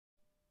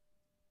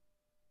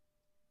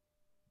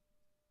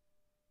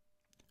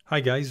Hi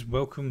guys,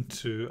 welcome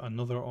to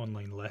another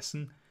online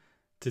lesson.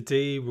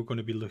 Today we're going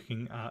to be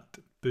looking at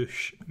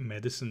bush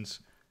medicines.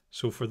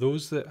 So for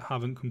those that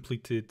haven't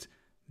completed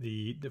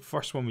the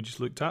first one we just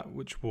looked at,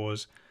 which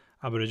was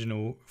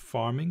Aboriginal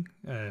farming,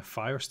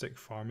 fire stick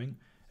farming,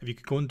 if you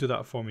could go and do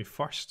that for me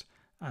first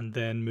and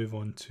then move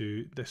on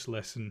to this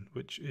lesson,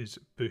 which is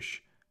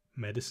bush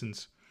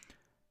medicines.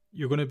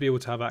 You're going to be able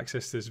to have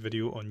access to this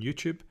video on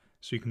YouTube,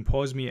 so you can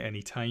pause me at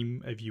any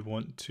time if you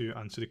want to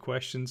answer the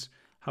questions,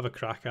 have a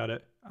crack at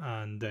it,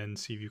 and then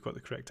see if you've got the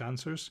correct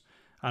answers.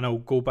 And I'll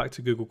go back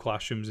to Google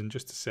Classrooms in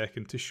just a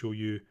second to show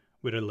you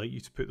where I'd like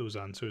you to put those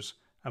answers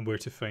and where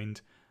to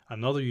find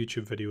another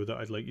YouTube video that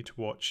I'd like you to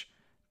watch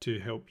to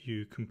help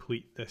you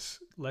complete this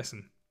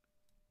lesson.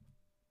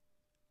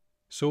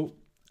 So,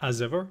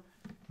 as ever,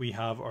 we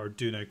have our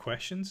do now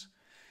questions.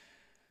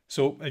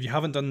 So if you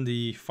haven't done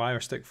the fire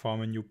stick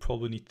farming, you'll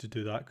probably need to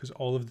do that because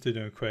all of the do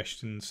now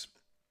questions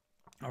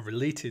are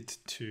related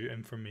to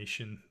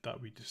information that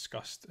we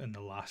discussed in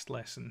the last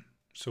lesson.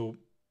 So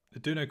the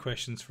do now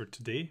questions for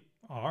today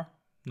are: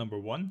 number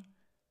 1,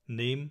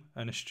 name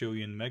an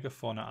Australian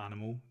megafauna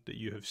animal that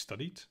you have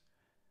studied.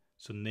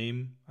 So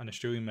name an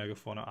Australian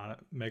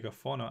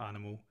megafauna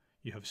animal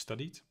you have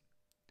studied.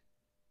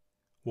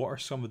 What are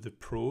some of the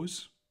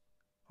pros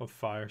of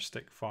fire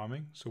stick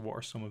farming? So what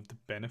are some of the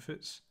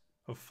benefits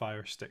of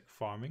fire stick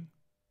farming?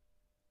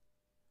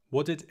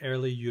 What did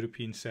early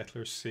European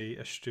settlers say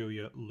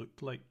Australia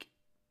looked like?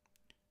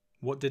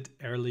 What did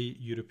early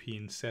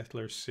European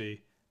settlers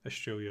say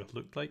Australia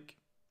looked like?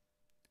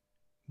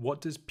 What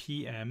does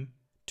PM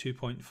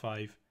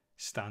 2.5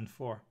 stand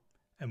for,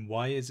 and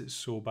why is it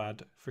so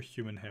bad for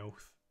human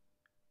health?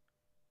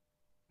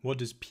 What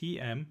does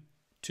PM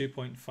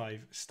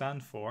 2.5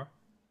 stand for,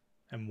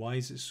 and why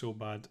is it so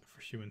bad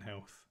for human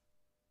health?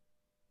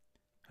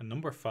 And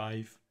number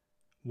 5,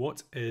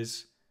 what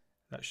is,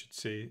 that should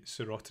say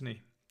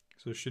serotiny.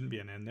 So there shouldn't be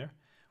an N there.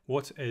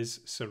 What is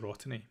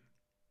serotiny?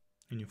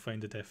 And you'll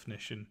find the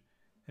definition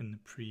in the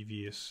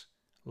previous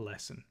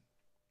lesson.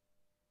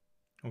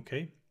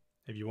 Okay,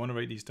 if you want to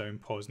write these down,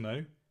 pause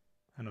now,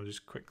 and I'll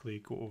just quickly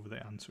go over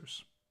the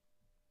answers.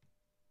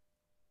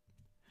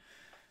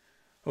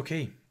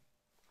 Okay,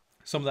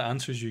 some of the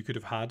answers you could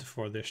have had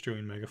for the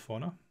Australian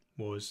megafauna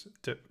was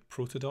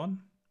Diprotodon,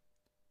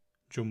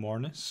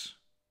 Jomornis,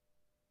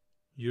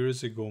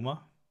 Eurozygoma,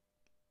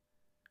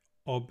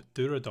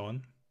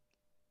 Obdurodon,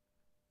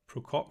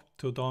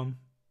 Procoptodon,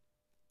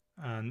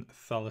 and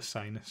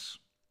Thalassinus.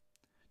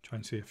 Try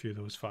and say a few of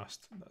those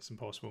fast. That's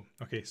impossible.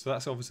 Okay, so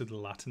that's obviously the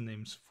Latin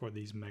names for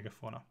these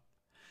megafauna.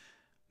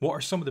 What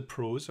are some of the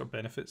pros or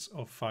benefits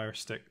of fire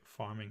stick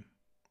farming?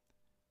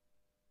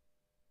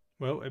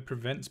 Well, it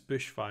prevents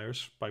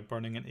bushfires by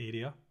burning an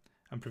area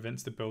and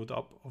prevents the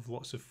build-up of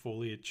lots of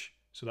foliage.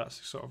 So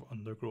that's sort of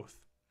undergrowth.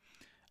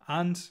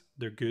 And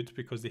they're good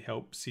because they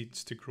help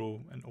seeds to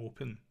grow and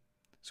open.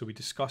 So we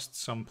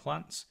discussed some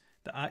plants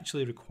that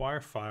actually require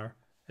fire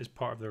as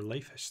part of their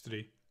life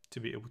history to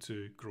be able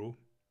to grow.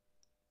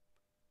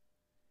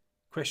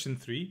 Question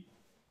 3.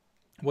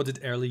 What did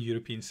early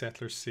European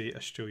settlers say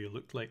Australia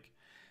looked like?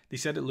 They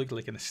said it looked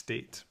like an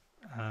estate.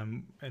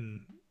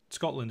 In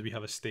Scotland we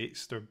have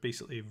estates. They're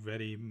basically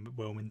very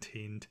well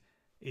maintained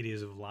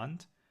areas of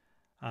land,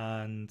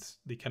 and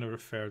they kind of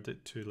referred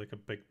it to like a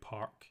big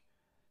park.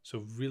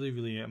 So really,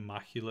 really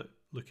immaculate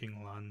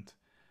looking land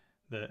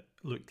that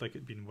looked like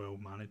it'd been well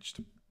managed.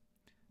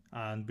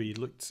 And we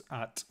looked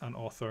at an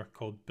author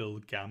called Bill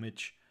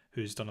Gamage,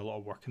 who's done a lot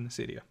of work in this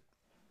area.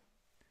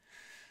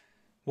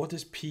 What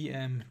does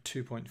PM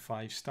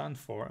 2.5 stand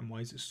for, and why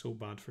is it so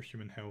bad for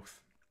human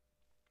health?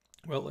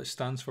 Well, it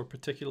stands for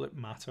particulate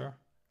matter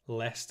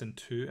less than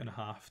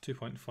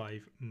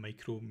 2.5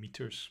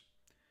 micrometers.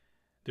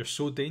 They're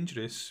so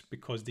dangerous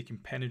because they can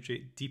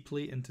penetrate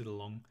deeply into the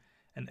lung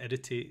and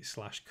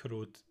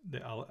irritate/corrode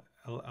the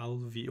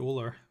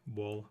alveolar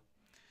wall.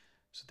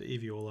 So the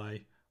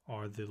alveoli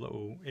are the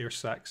little air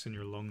sacs in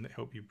your lung that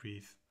help you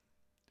breathe.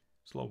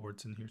 There's a lot of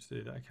words in here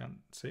today that I can't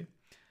say.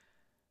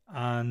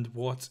 And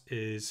what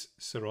is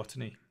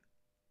serotiny?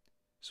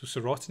 So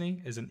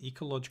serotiny is an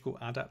ecological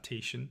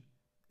adaptation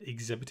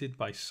exhibited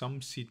by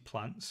some seed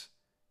plants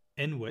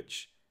in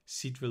which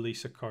seed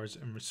release occurs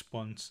in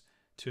response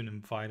to an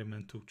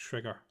environmental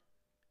trigger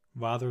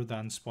rather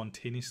than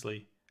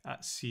spontaneously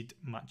at seed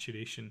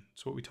maturation.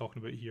 So what are we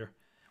talking about here?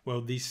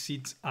 Well, these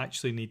seeds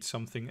actually need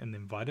something in the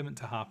environment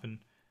to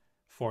happen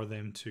for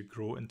them to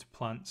grow into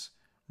plants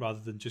rather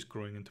than just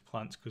growing into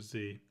plants because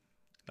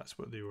that's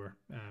what they were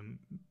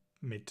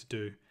made to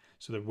do.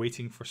 So they're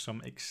waiting for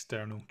some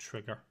external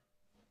trigger.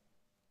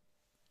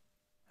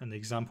 And the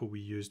example we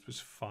used was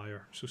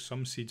fire. So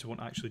some seeds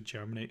won't actually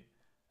germinate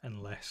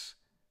unless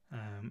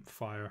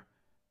fire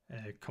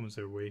comes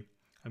their way.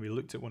 And we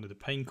looked at one of the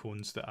pine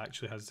cones that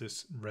actually has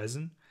this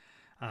resin,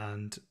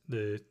 and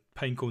the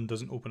pine cone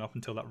doesn't open up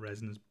until that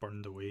resin is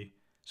burned away.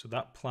 So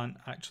that plant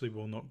actually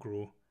will not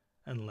grow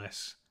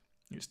unless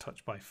it's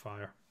touched by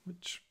fire,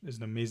 which is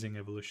an amazing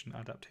evolution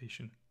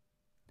adaptation.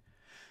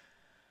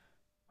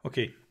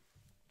 Okay,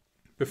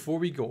 before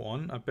we go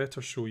on, I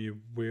better show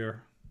you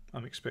where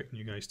I'm expecting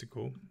you guys to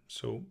go.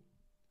 So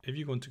if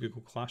you go into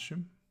Google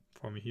Classroom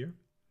for me here,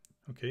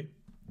 okay,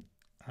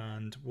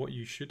 and what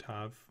you should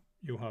have,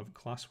 you'll have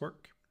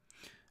classwork,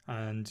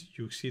 and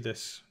you'll see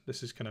this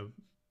is kind of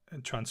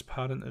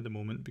transparent at the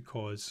moment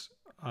because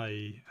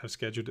I have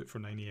scheduled it for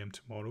 9 AM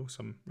tomorrow,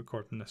 so I'm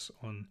recording this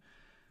on,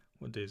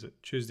 what day is it?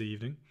 Tuesday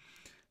evening.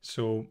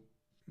 So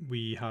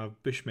we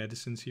have bush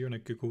medicines here in a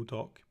Google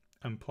Doc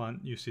and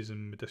plant uses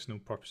and medicinal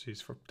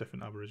purposes for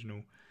different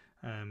Aboriginal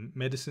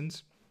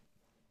medicines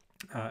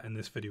in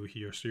this video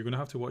here. So you're going to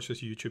have to watch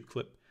this YouTube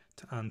clip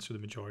to answer the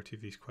majority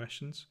of these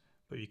questions.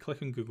 But if you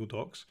click on Google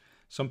Docs,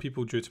 some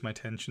people drew to my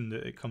attention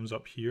that it comes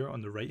up here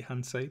on the right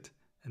hand side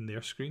in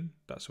their screen.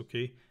 That's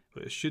okay,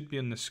 but it should be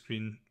on the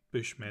screen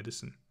bush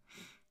medicine.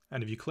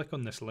 And if you click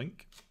on this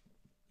link,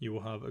 you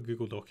will have a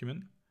Google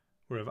document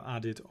where I've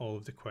added all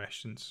of the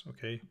questions,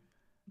 okay?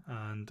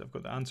 And I've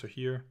got the answer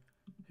here.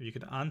 If you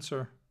could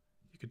answer,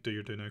 you could do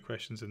your do now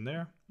questions in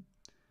there.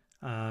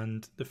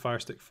 And the fire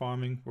stick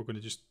farming, we're going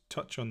to just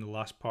touch on the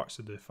last parts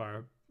of the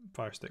fire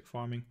stick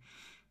farming.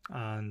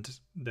 And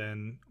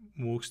then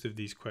most of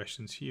these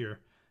questions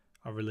here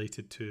are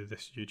related to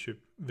this YouTube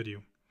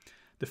video.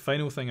 The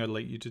final thing I'd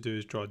like you to do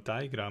is draw a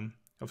diagram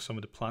of some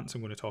of the plants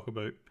I'm going to talk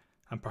about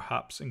and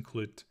perhaps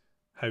include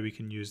how we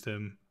can use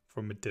them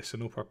for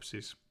medicinal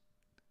purposes.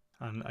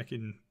 And I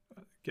can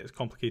get as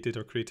complicated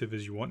or creative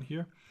as you want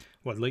here.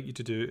 What I'd like you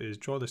to do is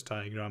draw this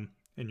diagram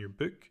in your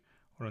book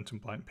or on some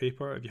blank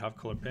paper. If you have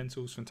coloured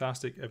pencils,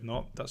 fantastic. If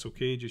not, that's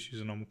okay, just use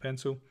a normal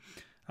pencil.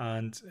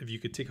 And if you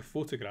could take a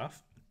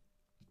photograph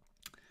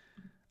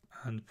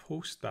and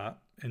post that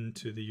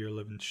into the Year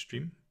 11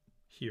 stream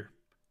here,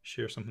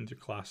 share something to your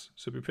class.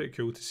 So it'd be pretty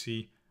cool to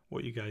see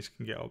what you guys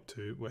can get up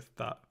to with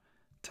that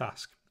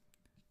task.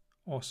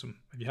 Awesome.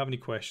 If you have any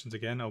questions,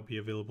 again, I'll be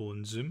available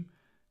on Zoom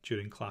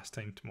during class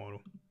time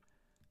tomorrow.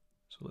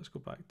 So let's go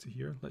back to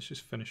here. Let's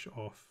just finish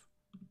off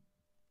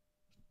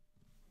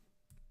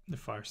the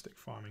fire stick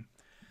farming.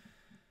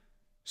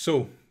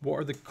 So what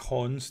are the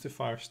cons to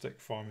fire stick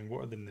farming?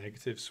 What are the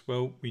negatives?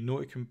 Well, we know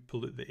it can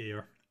pollute the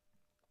air,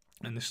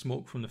 and the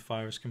smoke from the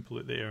fires can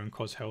pollute the air and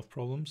cause health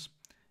problems.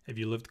 If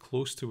you lived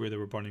close to where they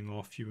were burning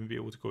off, you wouldn't be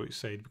able to go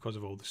outside because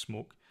of all the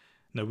smoke.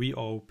 Now, we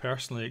all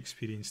personally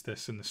experienced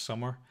this in the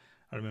summer.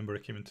 I remember I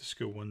came into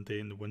school one day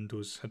and the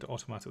windows had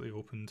automatically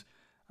opened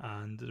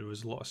and there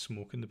was a lot of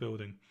smoke in the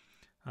building,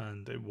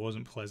 and it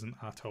wasn't pleasant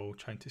at all.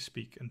 Trying to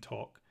speak and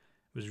talk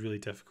was really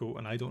difficult,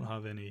 and I don't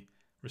have any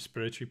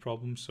respiratory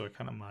problems, so I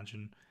can't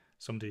imagine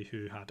somebody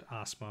who had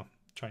asthma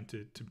trying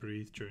to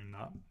breathe during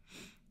that.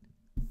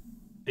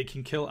 It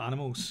can kill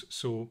animals,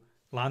 so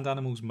land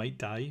animals might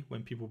die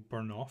when people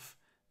burn off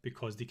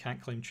because they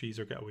can't climb trees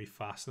or get away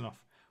fast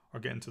enough or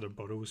get into their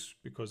burrows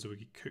because they would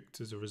get cooked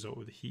as a result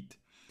of the heat.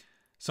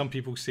 Some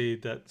people say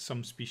that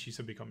some species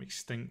have become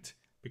extinct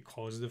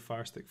because of the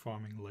fire stick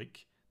farming,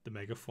 like the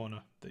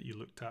megafauna that you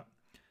looked at.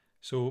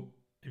 So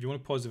if you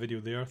want to pause the video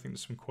there, I think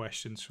there's some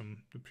questions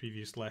from the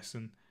previous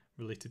lesson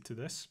related to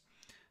this.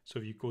 So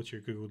if you go to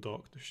your Google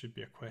Doc, there should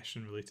be a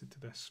question related to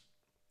this.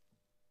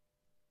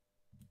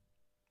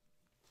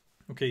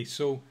 Okay,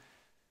 so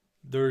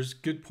there's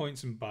good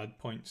points and bad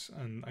points,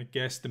 and I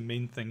guess the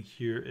main thing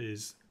here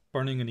is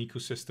burning an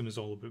ecosystem is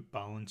all about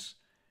balance.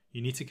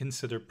 You need to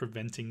consider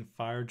preventing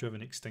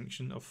fire-driven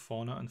extinction of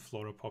fauna and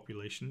flora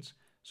populations.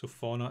 So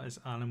fauna is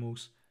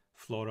animals,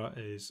 flora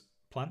is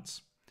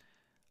plants,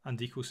 and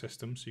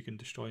ecosystems, so you can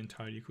destroy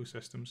entire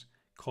ecosystems,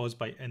 caused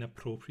by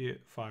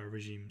inappropriate fire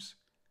regimes.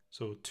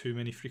 So too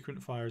many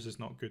frequent fires is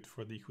not good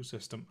for the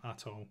ecosystem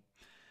at all.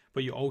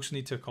 But you also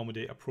need to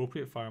accommodate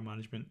appropriate fire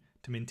management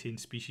to maintain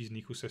species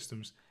and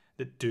ecosystems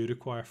that do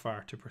require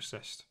fire to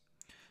persist.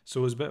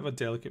 So it's a bit of a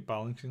delicate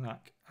balancing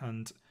act,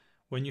 and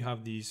when you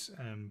have these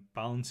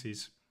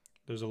balances,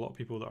 there's a lot of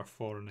people that are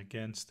for and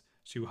against,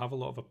 so you have a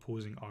lot of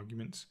opposing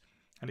arguments,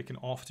 and it can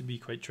often be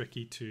quite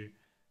tricky to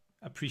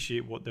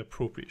appreciate what the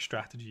appropriate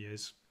strategy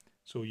is.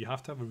 So you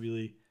have to have a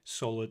really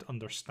solid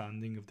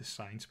understanding of the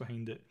science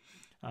behind it,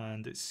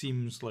 and it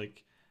seems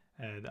like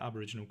the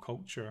Aboriginal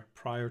culture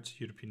prior to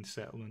European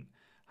settlement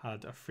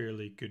had a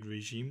fairly good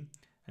regime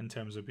in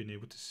terms of being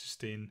able to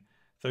sustain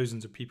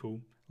thousands of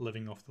people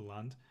living off the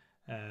land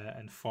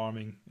and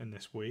farming in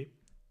this way.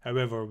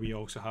 However, we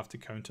also have to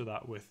counter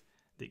that with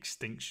the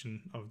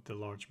extinction of the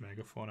large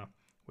megafauna,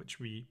 which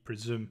we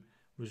presume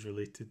was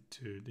related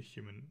to the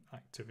human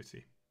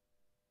activity.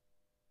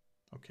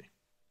 Okay.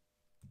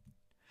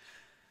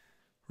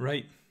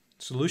 Right,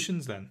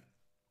 solutions then.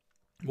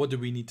 What do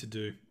we need to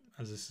do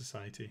as a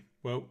society?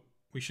 Well,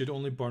 we should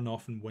only burn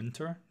off in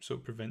winter, so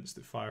it prevents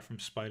the fire from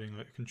spiraling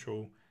out of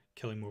control,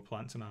 killing more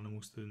plants and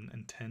animals than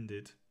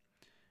intended.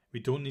 We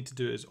don't need to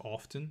do it as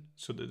often,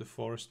 so that the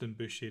forest and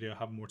bush area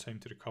have more time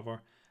to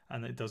recover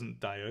and it doesn't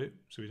die out.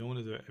 So we don't want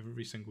to do it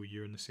every single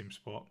year in the same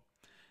spot.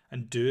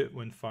 And do it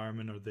when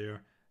firemen are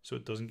there so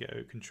it doesn't get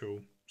out of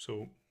control.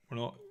 So we're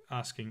not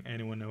asking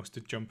anyone else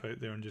to jump out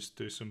there and just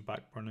do some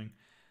back burning.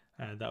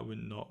 That would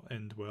not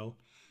end well.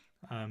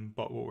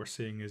 But what we're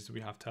saying is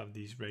we have to have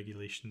these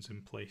regulations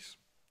in place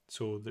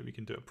so that we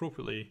can do it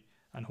appropriately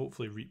and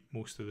hopefully reap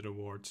most of the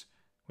rewards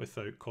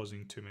without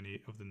causing too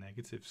many of the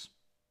negatives.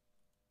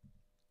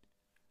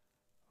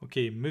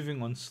 Okay,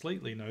 moving on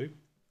slightly now,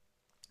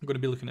 I'm going to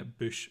be looking at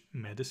bush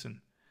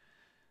medicine.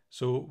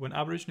 So when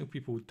Aboriginal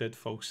people did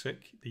fall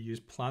sick, they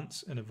used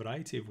plants in a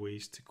variety of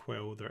ways to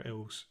quell their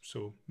ills,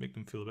 so make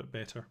them feel a bit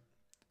better.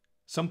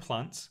 Some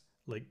plants,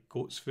 like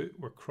goat's foot,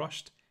 were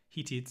crushed,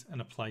 heated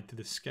and applied to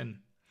the skin.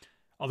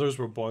 Others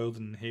were boiled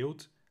and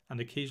inhaled, and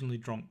occasionally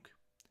drunk.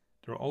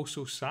 There were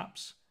also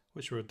saps,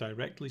 which were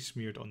directly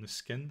smeared on the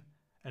skin,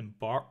 and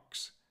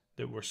barks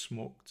that were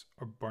smoked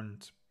or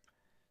burned.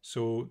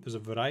 So there's a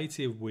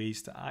variety of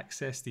ways to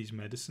access these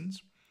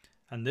medicines,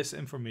 and this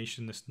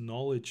information, this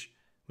knowledge,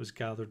 was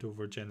gathered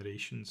over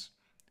generations,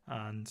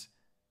 and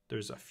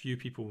there's a few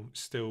people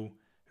still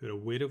who are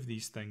aware of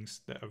these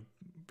things that have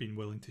been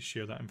willing to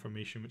share that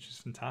information, which is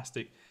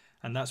fantastic.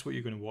 And that's what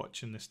you're going to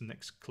watch in this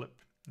next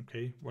clip.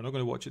 Okay, we're not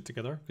going to watch it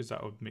together because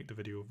that would make the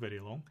video very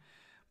long,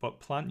 but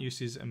plant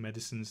uses and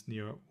medicines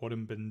near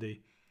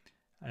Warrenbinda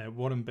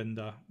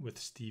with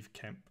Steve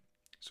Kemp.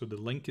 So the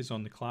link is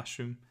on the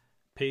classroom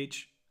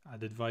page.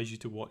 I'd advise you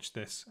to watch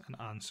this and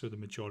answer the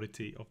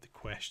majority of the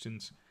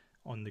questions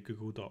on the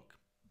Google Doc.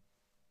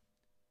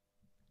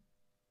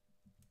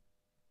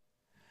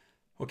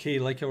 Okay,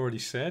 like I already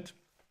said,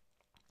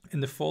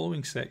 in the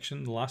following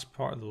section, the last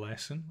part of the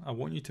lesson, I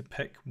want you to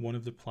pick one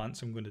of the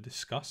plants I'm going to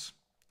discuss,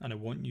 and I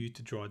want you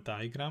to draw a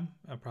diagram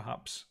and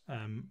perhaps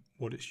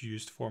what it's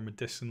used for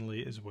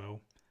medicinally as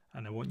well.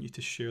 And I want you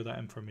to share that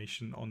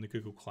information on the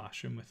Google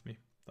Classroom with me.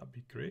 That'd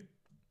be great.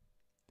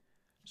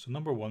 So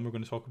number one we're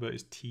going to talk about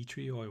is tea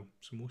tree oil.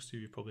 So most of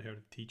you have probably heard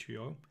of tea tree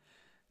oil.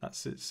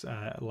 That's its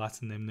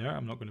Latin name there.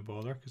 I'm not going to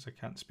bother because I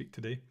can't speak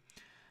today.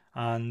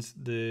 And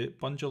the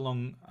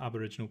Bundjalung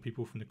Aboriginal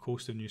people from the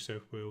coast of New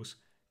South Wales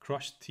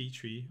crushed tea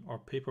tree or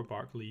paper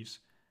bark leaves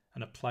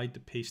and applied the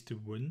paste to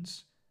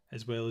wounds,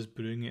 as well as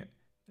brewing it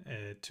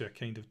to a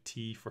kind of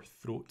tea for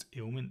throat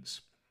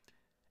ailments.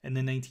 In the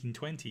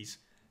 1920s,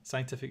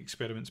 scientific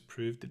experiments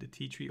proved that the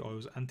tea tree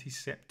oil's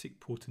antiseptic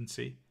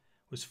potency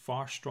was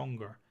far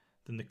stronger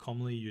than the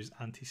commonly used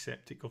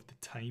antiseptic of the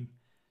time.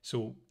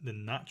 So the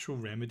natural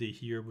remedy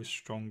here was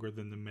stronger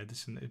than the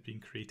medicine that had been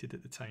created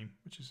at the time,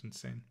 which is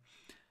insane.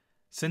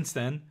 Since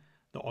then,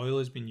 the oil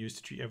has been used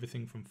to treat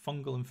everything from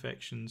fungal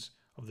infections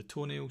of the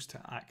toenails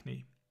to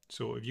acne.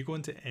 So if you go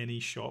into any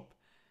shop,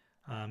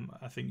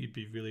 I think you'd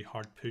be really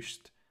hard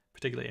pushed,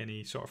 particularly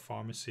any sort of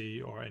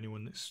pharmacy or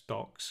anyone that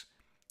stocks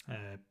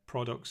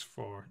products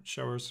for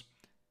showers,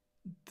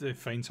 to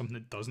find something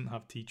that doesn't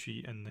have tea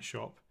tree in the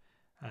shop.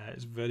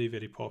 It's very,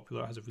 very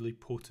popular. It has a really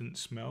potent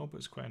smell, but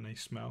it's quite a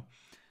nice smell.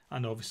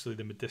 And obviously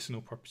the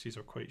medicinal purposes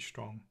are quite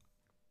strong.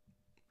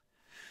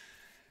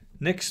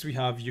 Next we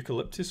have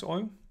eucalyptus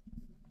oil.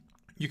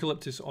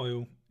 Eucalyptus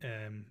oil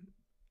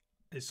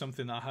is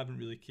something that I haven't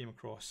really came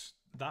across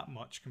that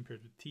much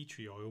compared with tea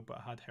tree oil,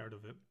 but I had heard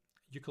of it.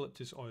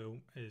 Eucalyptus oil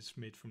is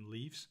made from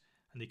leaves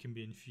and they can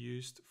be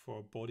infused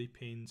for body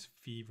pains,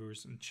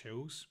 fevers and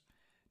chills.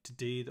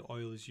 Today the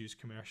oil is used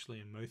commercially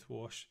in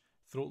mouthwash,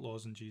 throat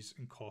lozenges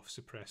and cough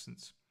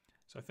suppressants.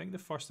 So I think the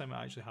first time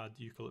I actually had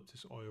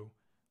eucalyptus oil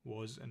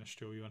was in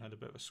Australia and had a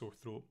bit of a sore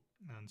throat,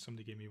 and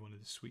somebody gave me one of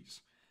the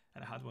sweets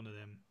and it had one of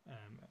them,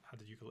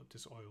 had a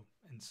eucalyptus oil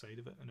inside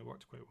of it, and it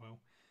worked quite well.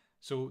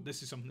 So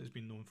this is something that's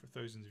been known for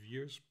thousands of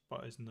years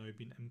but has now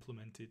been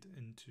implemented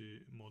into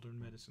modern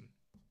medicine.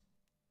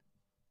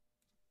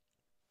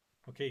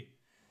 Okay,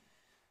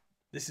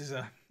 this is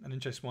an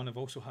interesting one. I've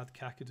also had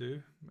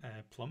kakadu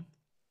plum,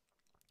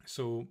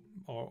 so,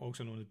 or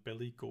also known as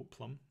billy goat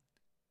plum.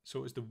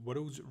 So it's the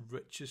world's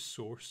richest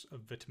source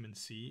of vitamin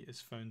C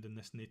is found in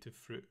this native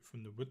fruit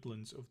from the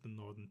woodlands of the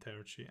Northern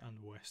Territory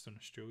and Western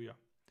Australia.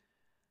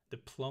 The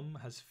plum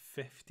has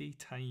 50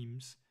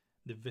 times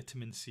the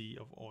vitamin C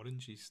of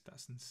oranges.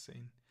 That's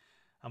insane.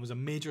 And was a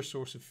major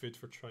source of food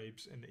for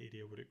tribes in the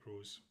area where it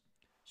grows.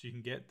 So you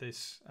can get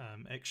this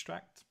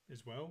extract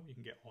as well. You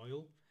can get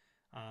oil.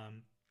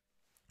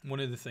 One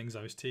of the things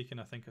I was taking,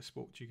 I think I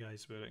spoke to you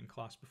guys about it in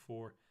class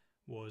before,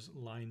 was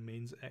lion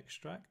mane's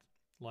extract.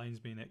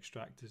 Lion's mane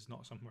extract is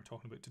not something we're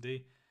talking about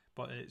today,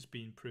 but it's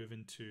been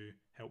proven to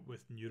help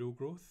with neural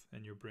growth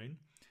in your brain.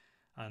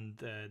 And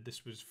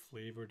this was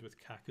flavoured with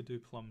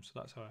kakadu plum, so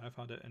that's how I've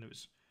had it, and it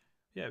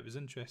was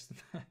interesting.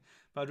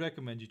 But I'd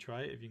recommend you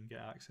try it if you can get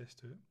access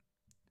to it.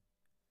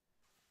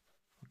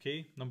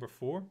 Okay, number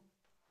 4, a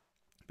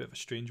bit of a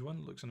strange one.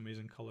 It looks an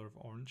amazing colour of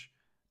orange.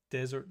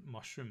 Desert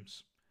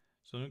mushrooms.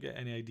 So don't get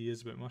any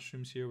ideas about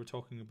mushrooms here. We're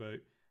talking about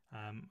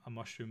a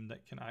mushroom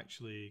that can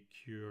actually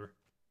cure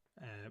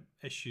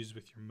issues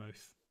with your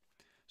mouth.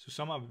 So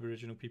some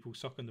Aboriginal people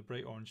suck on the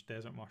bright orange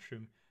desert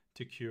mushroom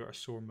to cure a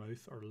sore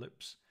mouth or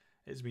lips.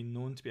 It's been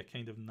known to be a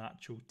kind of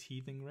natural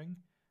teething ring,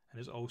 and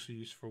is also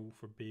useful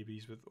for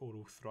babies with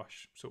oral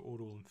thrush, so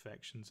oral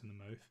infections in the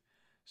mouth.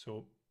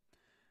 So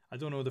I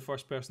don't know the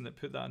first person that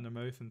put that in their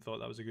mouth and thought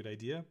that was a good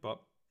idea, but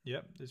yeah,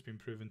 it's been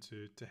proven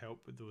to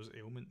help with those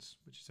ailments,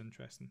 which is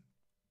interesting.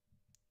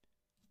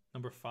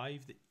 Number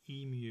 5, the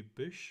emu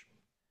bush.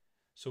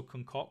 So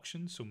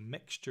concoctions, so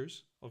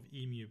mixtures of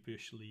emu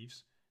bush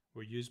leaves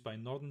were used by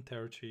Northern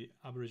Territory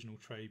Aboriginal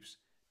tribes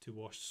to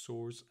wash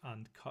sores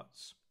and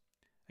cuts.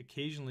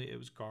 Occasionally it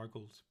was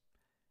gargled.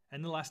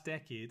 In the last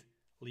decade,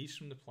 leaves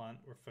from the plant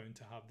were found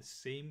to have the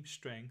same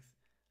strength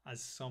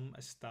as some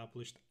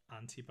established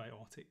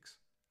antibiotics.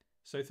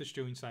 South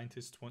Australian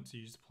scientists want to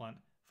use the plant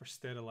for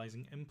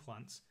sterilising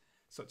implants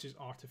such as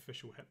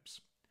artificial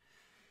hips.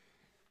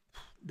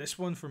 This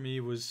one for me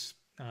was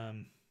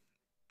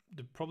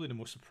probably the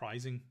most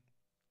surprising,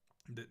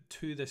 that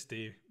to this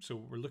day, so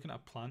we're looking at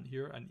a plant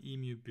here, an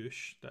emu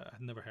bush that I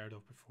had never heard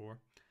of before.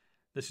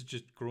 This is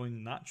just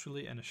growing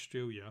naturally in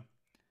Australia,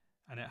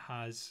 and it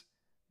has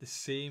the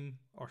same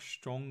or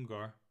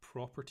stronger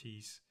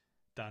properties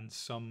than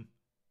some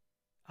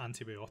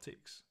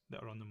antibiotics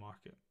that are on the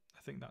market.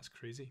 I think that's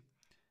crazy.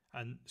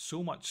 And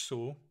so much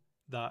so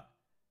that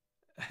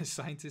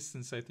scientists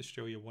in South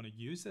Australia want to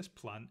use this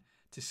plant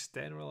to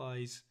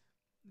sterilise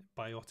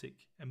biotic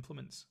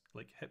implements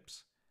like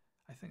hips.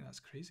 I think that's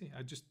crazy.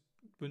 I just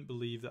wouldn't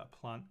believe that a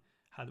plant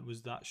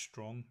was that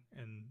strong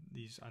in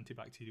these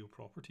antibacterial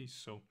properties.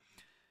 So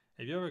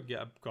if you ever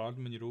get a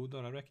garden when you're older,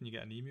 I reckon you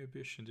get an emu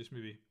bush and just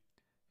maybe,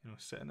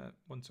 sit in it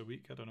once a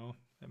week. I don't know.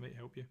 It might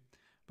help you.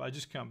 But I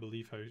just can't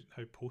believe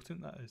how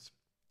potent that is.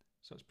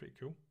 So that's pretty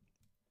cool.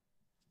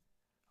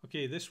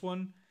 Okay, this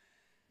one,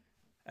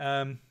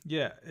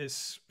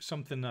 it's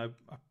something I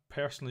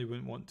personally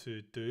wouldn't want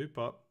to do,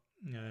 but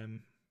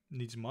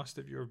needs must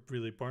if you're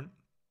really burnt.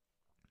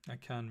 I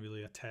can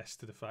really attest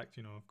to the fact,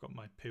 I've got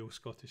my pale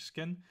Scottish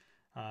skin.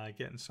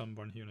 Getting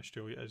sunburn here in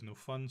Australia is no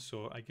fun,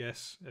 so I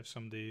guess if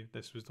someday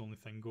this was the only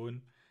thing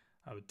going,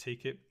 I would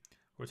take it.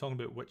 We're talking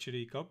about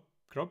witchery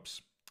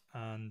grubs,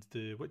 and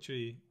the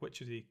witchery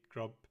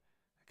grub,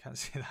 I can't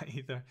say that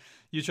either.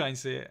 You try and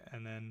say it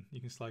and then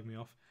you can slag me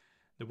off.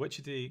 The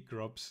witchery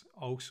grubs,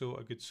 also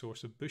a good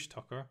source of bush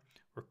tucker,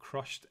 were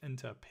crushed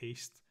into a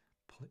paste,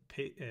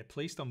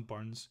 placed on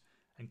burns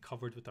and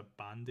covered with a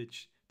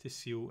bandage to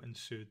seal and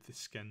soothe the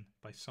skin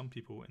by some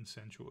people in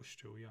Central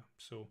Australia.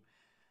 So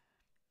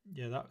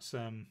yeah, that's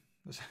an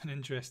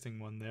interesting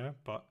one there.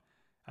 But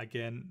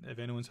again, if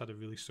anyone's had a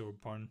really sore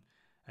burn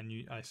and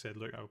I said,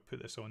 look, I'll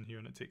put this on here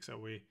and it takes it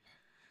away,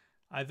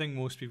 I think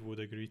most people would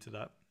agree to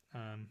that.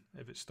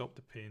 If it stopped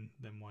the pain,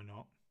 then why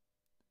not?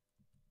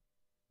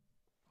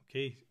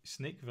 Okay,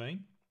 snake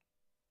vine.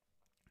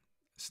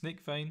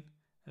 Snake vine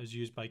is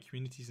used by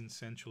communities in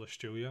Central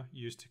Australia,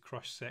 used to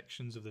crush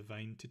sections of the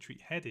vine to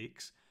treat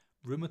headaches,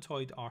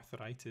 rheumatoid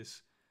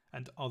arthritis,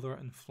 and other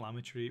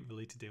inflammatory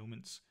related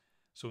ailments.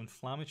 So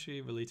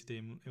inflammatory related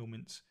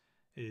ailments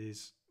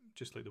is,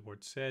 just like the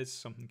word says,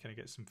 something kind of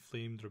gets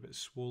inflamed or a bit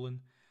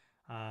swollen.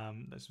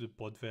 That's the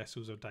blood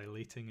vessels are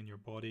dilating in your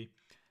body.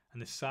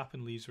 And the sap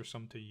and leaves are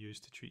sometimes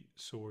used to treat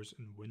sores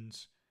and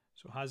wounds.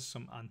 So it has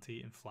some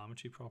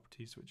anti-inflammatory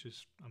properties, which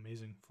is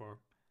amazing for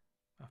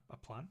a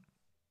plant.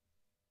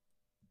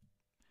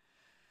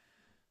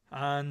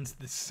 And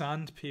the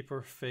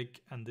sandpaper fig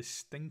and the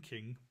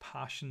stinking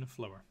passion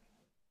flower.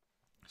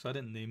 So I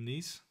didn't name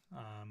these,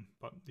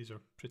 but these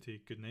are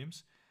pretty good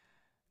names.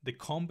 The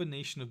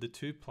combination of the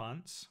two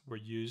plants were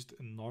used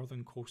in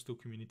northern coastal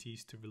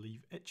communities to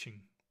relieve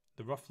itching.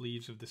 The rough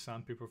leaves of the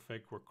sandpaper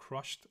fig were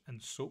crushed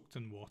and soaked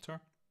in water.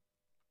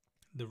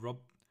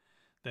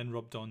 Then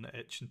rubbed on the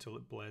itch until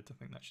it bled, I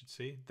think that should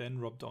say. Then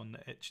rubbed on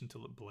the itch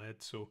until it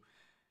bled. So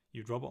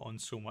you'd rub it on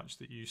so much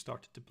that you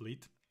started to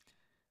bleed.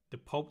 The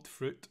pulped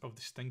fruit of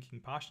the stinking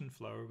passion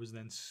flower was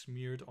then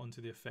smeared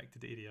onto the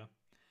affected area.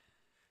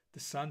 The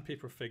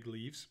sandpaper fig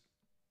leaves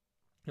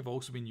have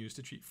also been used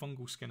to treat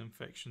fungal skin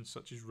infections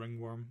such as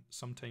ringworm,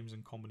 sometimes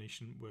in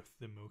combination with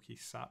the milky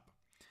sap.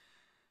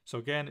 So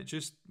again, it's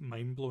just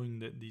mind-blowing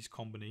that these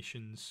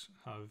combinations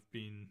have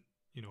been,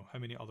 how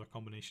many other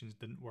combinations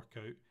didn't work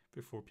out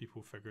before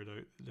people figured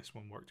out that this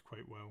one worked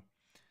quite well.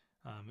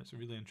 It's a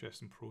really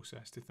interesting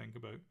process to think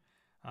about,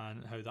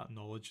 and how that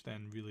knowledge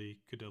then really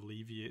could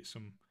alleviate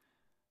some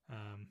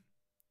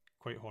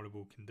quite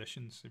horrible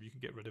conditions if you can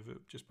get rid of it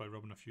just by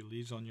rubbing a few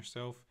leaves on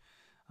yourself.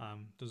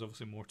 There's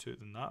obviously more to it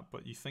than that,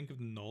 but you think of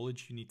the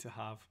knowledge you need to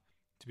have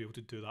to be able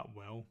to do that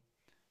well.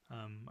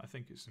 I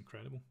think it's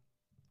incredible.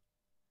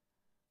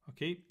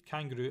 Okay,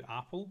 kangaroo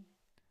apple.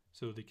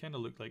 So they kind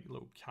of look like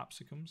little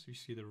capsicums. You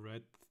see the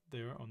red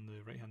there on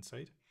the right hand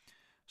side.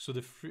 So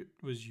the fruit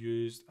was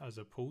used as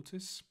a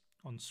poultice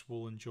on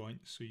swollen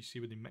joints. So you see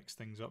when they mix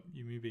things up,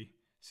 you maybe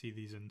see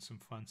these in some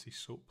fancy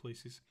soap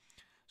places.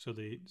 So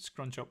they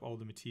scrunch up all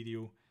the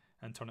material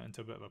and turn it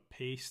into a bit of a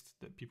paste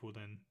that people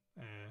then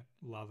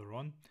lather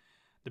on.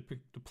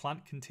 The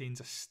plant contains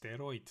a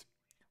steroid,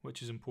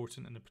 which is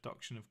important in the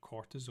production of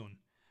cortisone.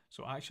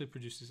 So it actually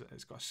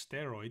it's got a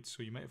steroid,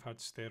 so you might have had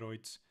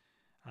steroids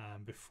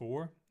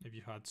before if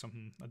you've had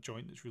a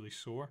joint that's really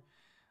sore.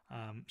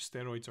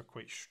 Steroids are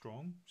quite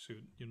strong, so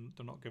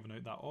they're not given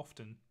out that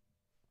often.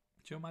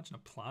 Do you imagine a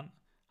plant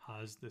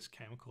has this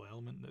chemical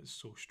element that's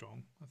so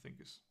strong? I think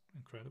it's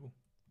incredible.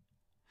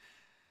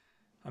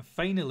 And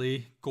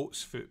finally,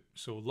 goat's foot.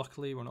 So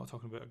luckily we're not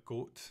talking about a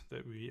goat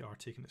that we are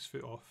taking its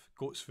foot off.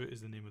 Goat's foot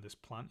is the name of this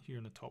plant here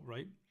in the top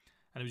right.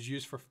 And it was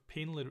used for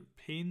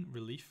pain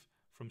relief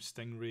from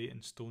stingray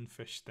and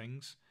stonefish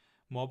stings.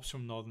 Mobs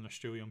from northern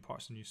Australia and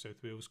parts of New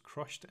South Wales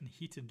crushed and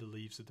heated the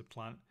leaves of the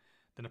plant,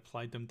 then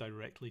applied them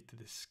directly to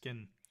the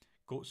skin.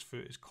 Goat's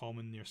foot is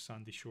common near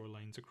sandy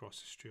shorelines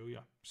across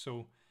Australia.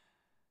 So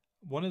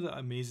one of the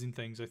amazing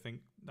things I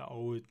think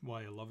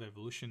why I love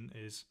evolution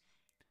is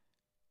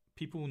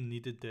people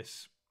needed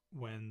this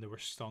when they were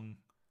stung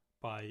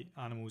by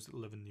animals that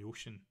live in the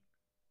ocean.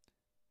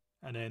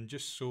 And then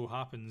just so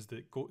happens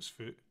that goat's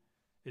foot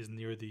is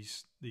near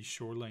these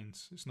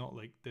shorelines. It's not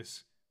like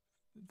this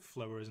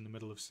flower is in the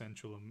middle of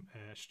central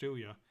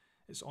Australia.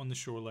 It's on the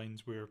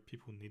shorelines where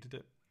people needed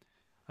it.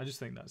 I just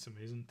think that's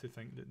amazing to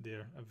think that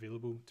they're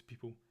available to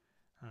people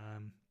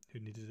who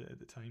needed it at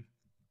the time.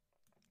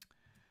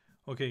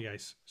 Okay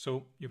guys,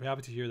 so you'll be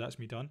happy to hear that's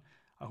me done.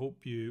 I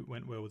hope you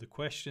went well with the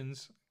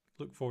questions.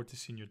 Look forward to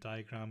seeing your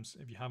diagrams.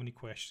 If you have any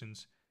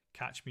questions,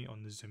 catch me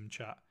on the Zoom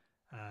chat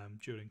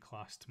during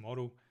class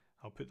tomorrow.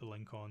 I'll put the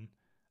link on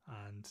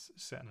and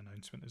set an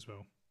announcement as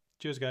well.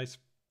 Cheers guys.